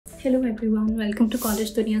Hello everyone, welcome to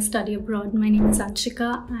College Dunia Study Abroad. My name is Anshika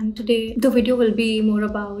and today the video will be more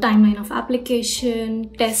about timeline of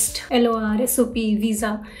application, test, LOR, SOP,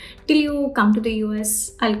 visa. Till you come to the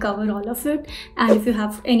US, I'll cover all of it, and if you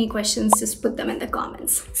have any questions, just put them in the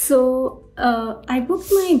comments. So I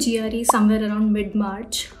booked my GRE somewhere around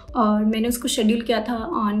mid-March और मैंने उसको schedule किया था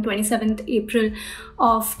on 27th April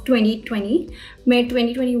of 2020. मैं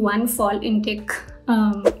 2021 fall intake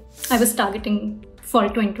I was targeting for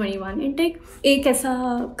 2021 intake. एक ऐसा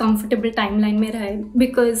comfortable timeline में रहा है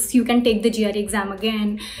because you can take the GRE exam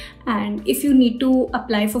again, and if you need to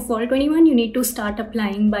apply for fall 21 you need to start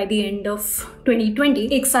applying by the end of 2020.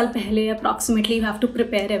 एक साल पहले approximately you have to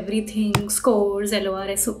prepare everything, scores, LOR,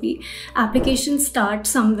 SOP. Application start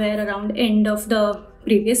somewhere around end of the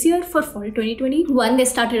previous year for fall 2020. One they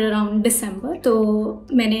started around December. तो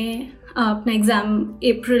मैंने अपना exam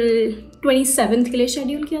अप्रैल 27 के लिए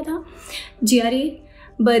schedule किया था GRE,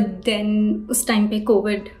 बट देन उस टाइम पे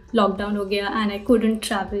Covid lockdown हो गया and I couldn't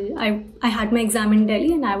travel. I had my exam in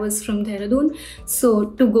Delhi and I was from Dehradun, so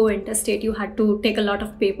to go interstate you had to take a lot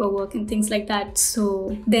of paperwork and things like that. So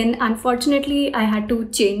then unfortunately I had to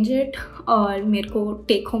change it और मेरे को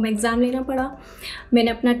take home exam लेना पड़ा.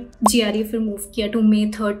 मैंने अपना GRE फिर move किया to May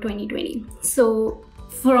 3rd 2020. So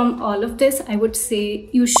from all of this, I would say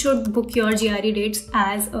you should book your GRE dates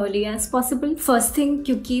as early as possible. First thing,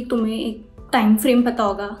 क्योंकि तुम्हें एक टाइम फ्रेम पता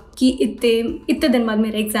होगा कि इतने दिन बाद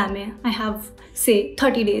मेरा एग्जाम है. I have say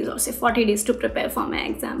 30 days or say 40 days to prepare for my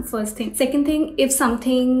exam. First thing. Second thing, if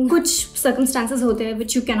something, कुछ circumstances होते हैं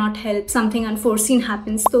which you cannot help, something unforeseen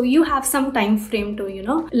happens, so you have some time frame to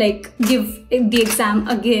like give the exam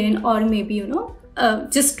again, or maybe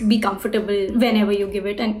just be comfortable whenever you give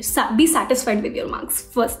it and be satisfied with your marks.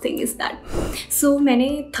 First thing is that. So मैंने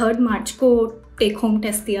 3rd March को take home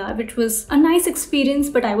test दिया, which was a nice experience,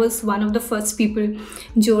 but I was one of the first people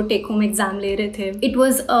जो take home exam ले रहे थे. It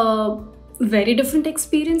was a very different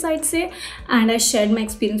experience, I'd say, and I shared my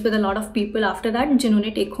experience with a lot of people after that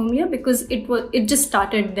जिन्होंने take home लिया, because it just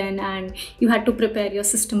started then and you had to prepare your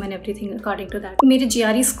system and everything according to that. मेरे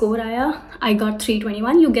GRE score आया, I got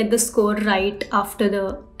 321. You get the score right after the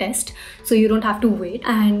test, so you don't have to wait.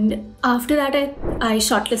 And after that I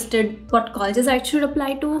shortlisted what colleges I should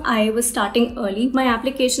apply to. I was starting early my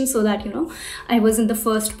application so that I was in the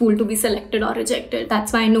first pool to be selected or rejected.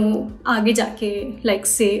 That's why I know आगे जाके like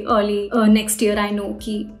say early next year I know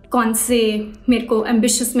कि कौन से मेरे को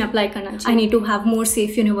ambitious में apply करना चाहिए. I need to have more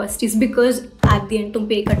safe universities because at the end तुम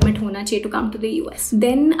पे एक admit होना चाहिए to come to the US.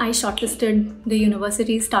 Then I shortlisted the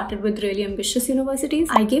universities, started with really ambitious universities.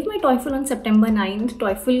 I gave my TOEFL on September 9th.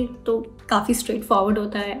 TOEFL तो काफ़ी straightforward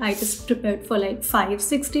होता है. I just prepared for like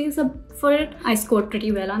 5-6 days for it. I scored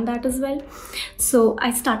pretty well on that as well. So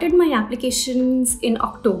I started my applications in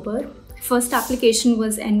October. First application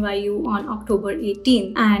was NYU on October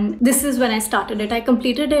 18th, and this is when I started it. I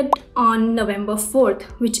completed it on November 4th,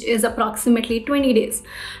 which is approximately 20 days,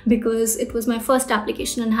 because it was my first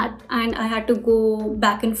application and I had to go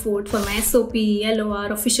back and forth for my SOP, LOR,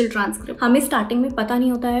 official transcript. हमें starting में पता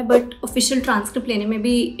नहीं होता है, but official transcript लेने में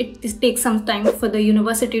भी it takes some time for the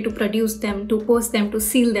university to produce them, to post them, to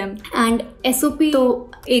seal them. And SOP तो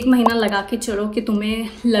एक महीना लगा के चलो कि तुम्हें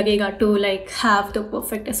लगेगा to like have the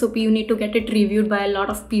perfect SOP. You need to get it reviewed by a lot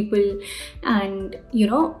of people and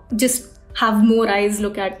just have more eyes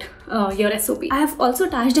look at your SOP. I have also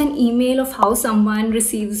attached an email of how someone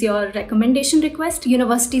receives your recommendation request.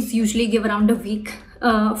 Universities usually give around a week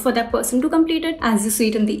for that person to complete it, as you see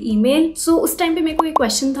it in the email. So उस time पे मेरे को एक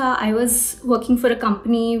question था. I was working for a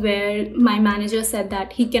company where my manager said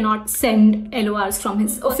that he cannot send LORs from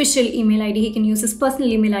his official email ID. He can use his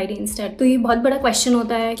personal email ID instead. तो ये बहुत बड़ा question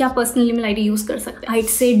होता है, क्या personal email ID use कर सकते हैं? I'd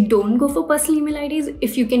say don't go for personal email IDs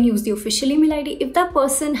if you can use the official email ID. If that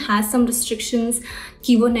person has some restrictions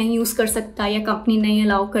कि वो नहीं यूज़ कर सकता या कंपनी नहीं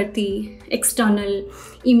अलाउ करती एक्सटर्नल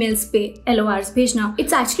ईमेल्स पे LORs भेजना,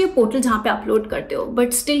 इट्स एक्चुअली अ पोर्टल जहाँ पे अपलोड करते हो,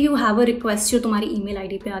 but still you have a request जो तुम्हारी ईमेल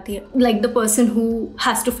आईडी पे आती है, like the person who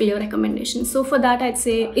has to fill your recommendation. So for that I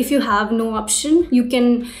से if you have no option you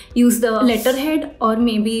can use the letter head और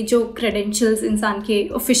may be जो credentials इंसान के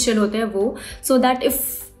ऑफिशियल होते हैं वो, so that if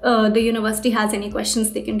the university has any questions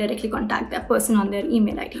they can directly contact that person on their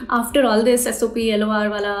email ID. After all this SOP LOR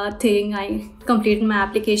wala thing, I completed my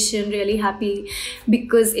application, really happy,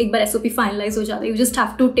 because एक बार SOP finalize हो जाता है, you just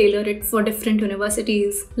have to tailor it for different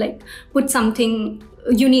universities, like put something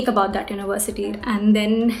unique about that university. And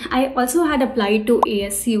then I also had applied to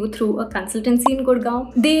ASU through a consultancy in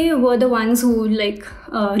Gurgaon. They were the ones who like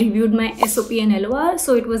reviewed my SOP and LOR,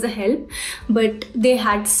 so it was a help. But they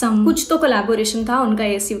had some कुछ तो collaboration था उनका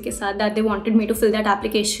ASU के साथ that they wanted me to fill that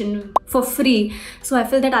application for free. So I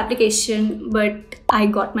filled that application, but I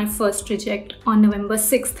got my first reject on November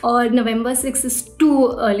 6th. Or November 6th is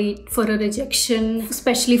too early for a rejection,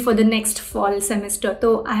 especially for the next fall semester.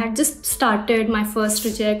 So I had just started my first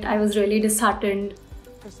reject. I was really disheartened.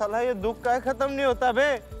 साला ये दुख का खत्म नहीं होता बे।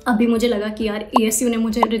 अभी मुझे लगा कि यार ASU ने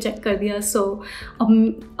मुझे रिजेक्ट कर दिया, सो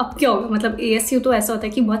अब क्या होगा। मतलब ASU तो ऐसा होता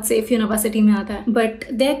है कि बहुत सेफ यूनिवर्सिटी में आता है,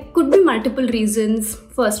 but there could be multiple reasons.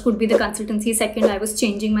 First could be the consultancy. Second, I was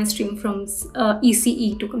changing my stream from ECE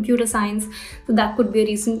to computer science, so that could be a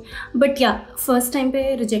reason. But yeah, first time पे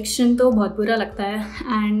rejection तो बहुत बुरा लगता है,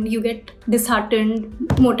 and you get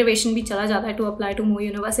disheartened. Motivation भी चला जाता है to apply to more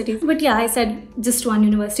universities. But yeah, I said just one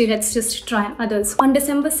university. Let's just try others. On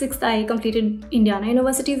December 6th, I completed Indiana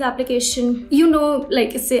University's application. You know,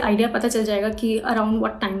 like इससे idea पता चल जाएगा कि around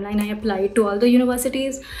what timeline I applied to all the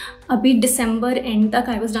universities. अभी December end तक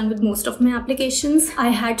I was done with most of my applications. I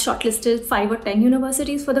had shortlisted 5 or 10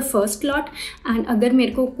 universities for the first lot, and अगर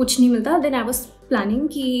मेरे को कुछ नहीं मिलता, then I was planning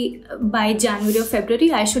कि by January or February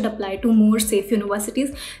I should apply to more safe universities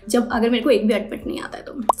जब अगर मेरे को एक भी admit नहीं आता है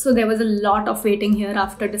तो. So there was a lot of waiting here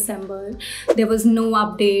after December. There was no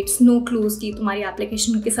updates, no clues कि तुम्हारी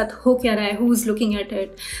application के साथ हो क्या रहा है, who is looking at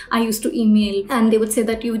it. I used to email and they would say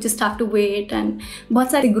that you just have to wait, and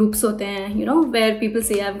बहुत सारे groups होते हैं, you know, where people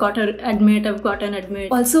say I've got an admit, I've got an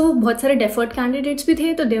admit. Also बहुत सारे deferred candidates भी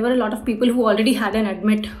थे, तो there were a lot of people who already had an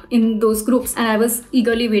admit in those groups, and I was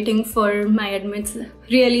eagerly waiting for my admit.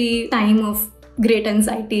 Really time of great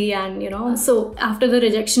anxiety, and you know, so after the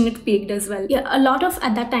rejection it peaked as well. Yeah, a lot of,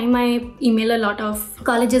 at that time I emailed a lot of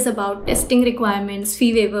colleges about testing requirements,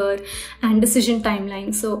 fee waiver and decision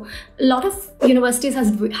timeline. So a lot of universities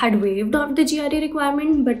had waived off the GRE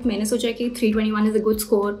requirement, but मैंने सोचा कि 321 is a good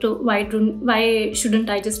score, so why shouldn't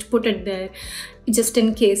I just put it there just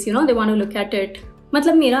in case, you know, they want to look at it.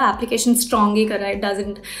 मतलब मेरा application strong ही कर रहा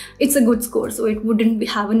है, it's a good score, so it wouldn't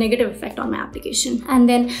have a negative effect on my application. And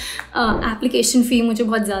then application fee मुझे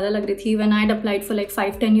बहुत ज़्यादा लग रही थी. When I had applied for like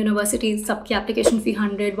 5-10 universities, सबकी application fee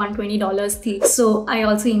 $100-$120 थी. So I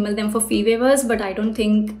also emailed them for fee waivers, but I don't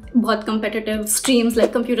think बहुत competitive streams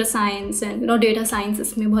like computer science and, you know, data science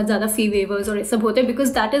इसमें बहुत ज़्यादा fee waivers और ये सब होते हैं,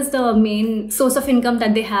 because that is the main source of income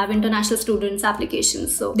that they have, international students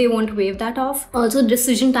applications, so they won't waive that off. Also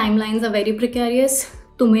decision timelines are very precarious.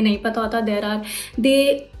 तुम्हें नहीं पता होता.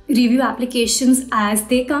 they review applications as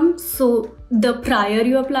they come, so the prior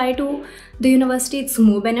you apply to the university it's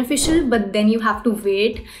more beneficial, but then you have to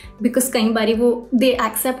wait because कई बारी वो they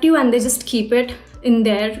accept you and they just keep it in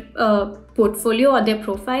their portfolio or their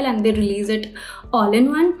profile and they release it all in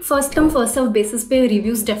one. First come first serve basis पे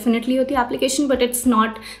reviews definitely होती है application, but it's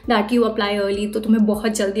not that you apply early तो तुम्हें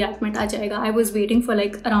बहुत जल्दी admit आ जाएगा. I was waiting for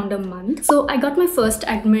like around a month. So I got my first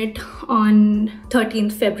admit on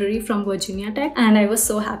 13th February from Virginia Tech, and I was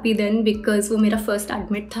so happy then because वो मेरा first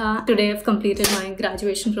admit था. Today I've completed my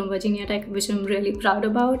graduation from Virginia Tech, which I'm really proud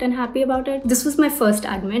about and happy about it. This was my first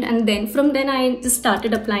admit, and then from then I just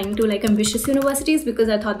started applying to like ambitious universities because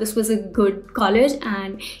I thought this was a good college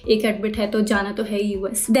and एक admit है तो जाना तो है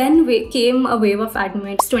US. Then came a wave of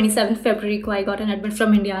admits. 27th February को I got an admit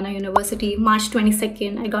from Indiana University. March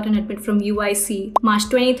 22nd I got an admit from UIC. March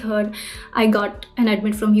 23rd I got an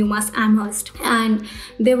admit from UMass Amherst. And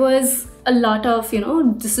there was a lot of, you know,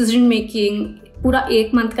 decision making. पूरा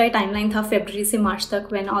एक month का timeline था फरवरी से मार्च तक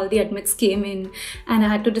when all the admits came in and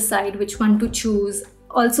I had to decide which one to choose.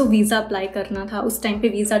 Also visa apply करना था. उस time पे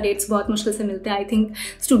वीज़ा डेट्स बहुत मुश्किल से मिलते हैं. आई थिंक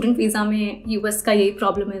स्टूडेंट वीज़ा में यूएस का यही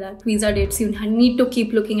प्रॉब्लम है that visa dates you need to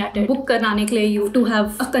keep looking at it. Book कराने के लिए you to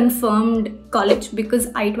have a confirmed college because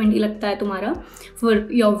I-20 लगता है तुम्हारा for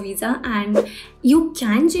your visa, and you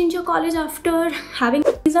can change your college after having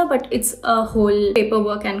a visa, but it's a whole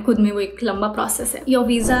paperwork and खुद में वो एक लंबा process है. Your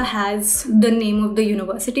visa has the name of the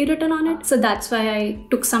university written on it, so that's why I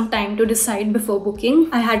took some time to decide before booking.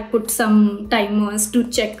 I had put some timers to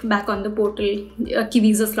check back on the portal कि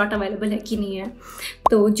visa slot available है कि नहीं है.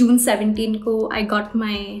 तो June 17 को I got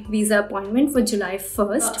my visa appointment for July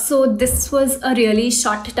 1st. So this was a really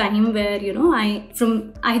short time where, you know,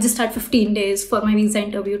 I just had 15 days for my visa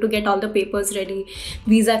interview to get all the papers ready.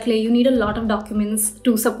 Visa के लिए you need a lot of documents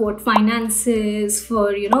to support finances, for,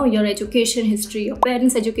 you know, your education history, your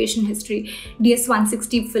parents' education history. DS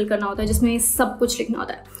 160 fill करना होता है जिसमें सब कुछ लिखना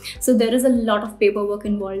होता है. So there is a lot of paperwork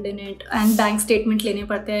involved in it, and bank statement लेने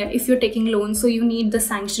पड़ते हैं if you're taking loans, so you need the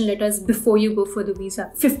sanction letters before you go for the visa.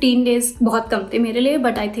 15 days बहुत कम थे मेरे लिए,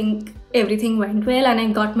 but I think everything went well and I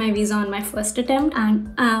got my visa on my first attempt.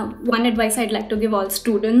 And one advice I'd like to give all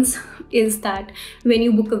students is that when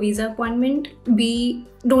you book a visa appointment,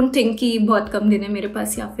 don't think कि बहुत कम दिन है मेरे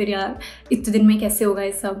पास या फिर यार इतने दिन में कैसे होगा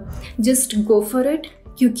ये सब. Just go for it,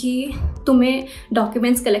 क्योंकि तुम्हें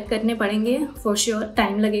डॉक्यूमेंट्स कलेक्ट करने पड़ेंगे, फॉर श्योर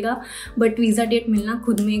टाइम लगेगा, बट वीज़ा डेट मिलना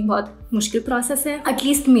खुद में एक बहुत मुश्किल प्रोसेस है.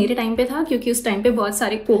 एटलीस्ट मेरे टाइम पे था, क्योंकि उस टाइम पे बहुत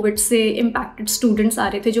सारे कोविड से इम्पैक्टेड स्टूडेंट्स आ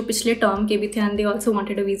रहे थे जो पिछले टर्म के भी थे and they also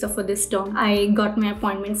wanted a visa for this term. I got my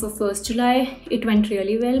appointment for 1 July. It went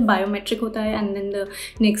really well. Biometric होता है and then the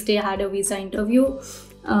next day I had a visa interview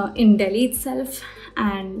in Delhi itself,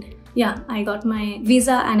 and yeah, I got my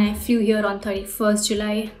visa and I flew here on 31st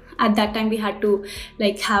July. At that time we had to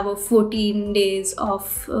like have a 14 days of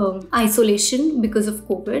isolation because of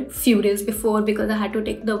COVID few days before, because I had to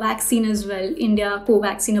take the vaccine as well. India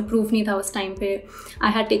co-vaccine approved nahi tha us time pe.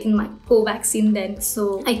 I had taken my co-vaccine then, so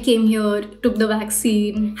I came here, took the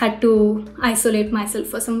vaccine, had to isolate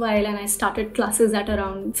myself for some while, and I started classes at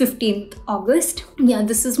around 15th August. Yeah,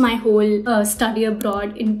 this is my whole study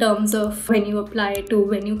abroad in terms of when you apply to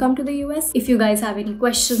when you come to the US. If you guys have any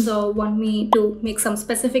questions or want me to make some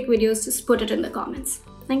specific videos, just put it in the comments.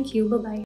 Thank you. Bye bye.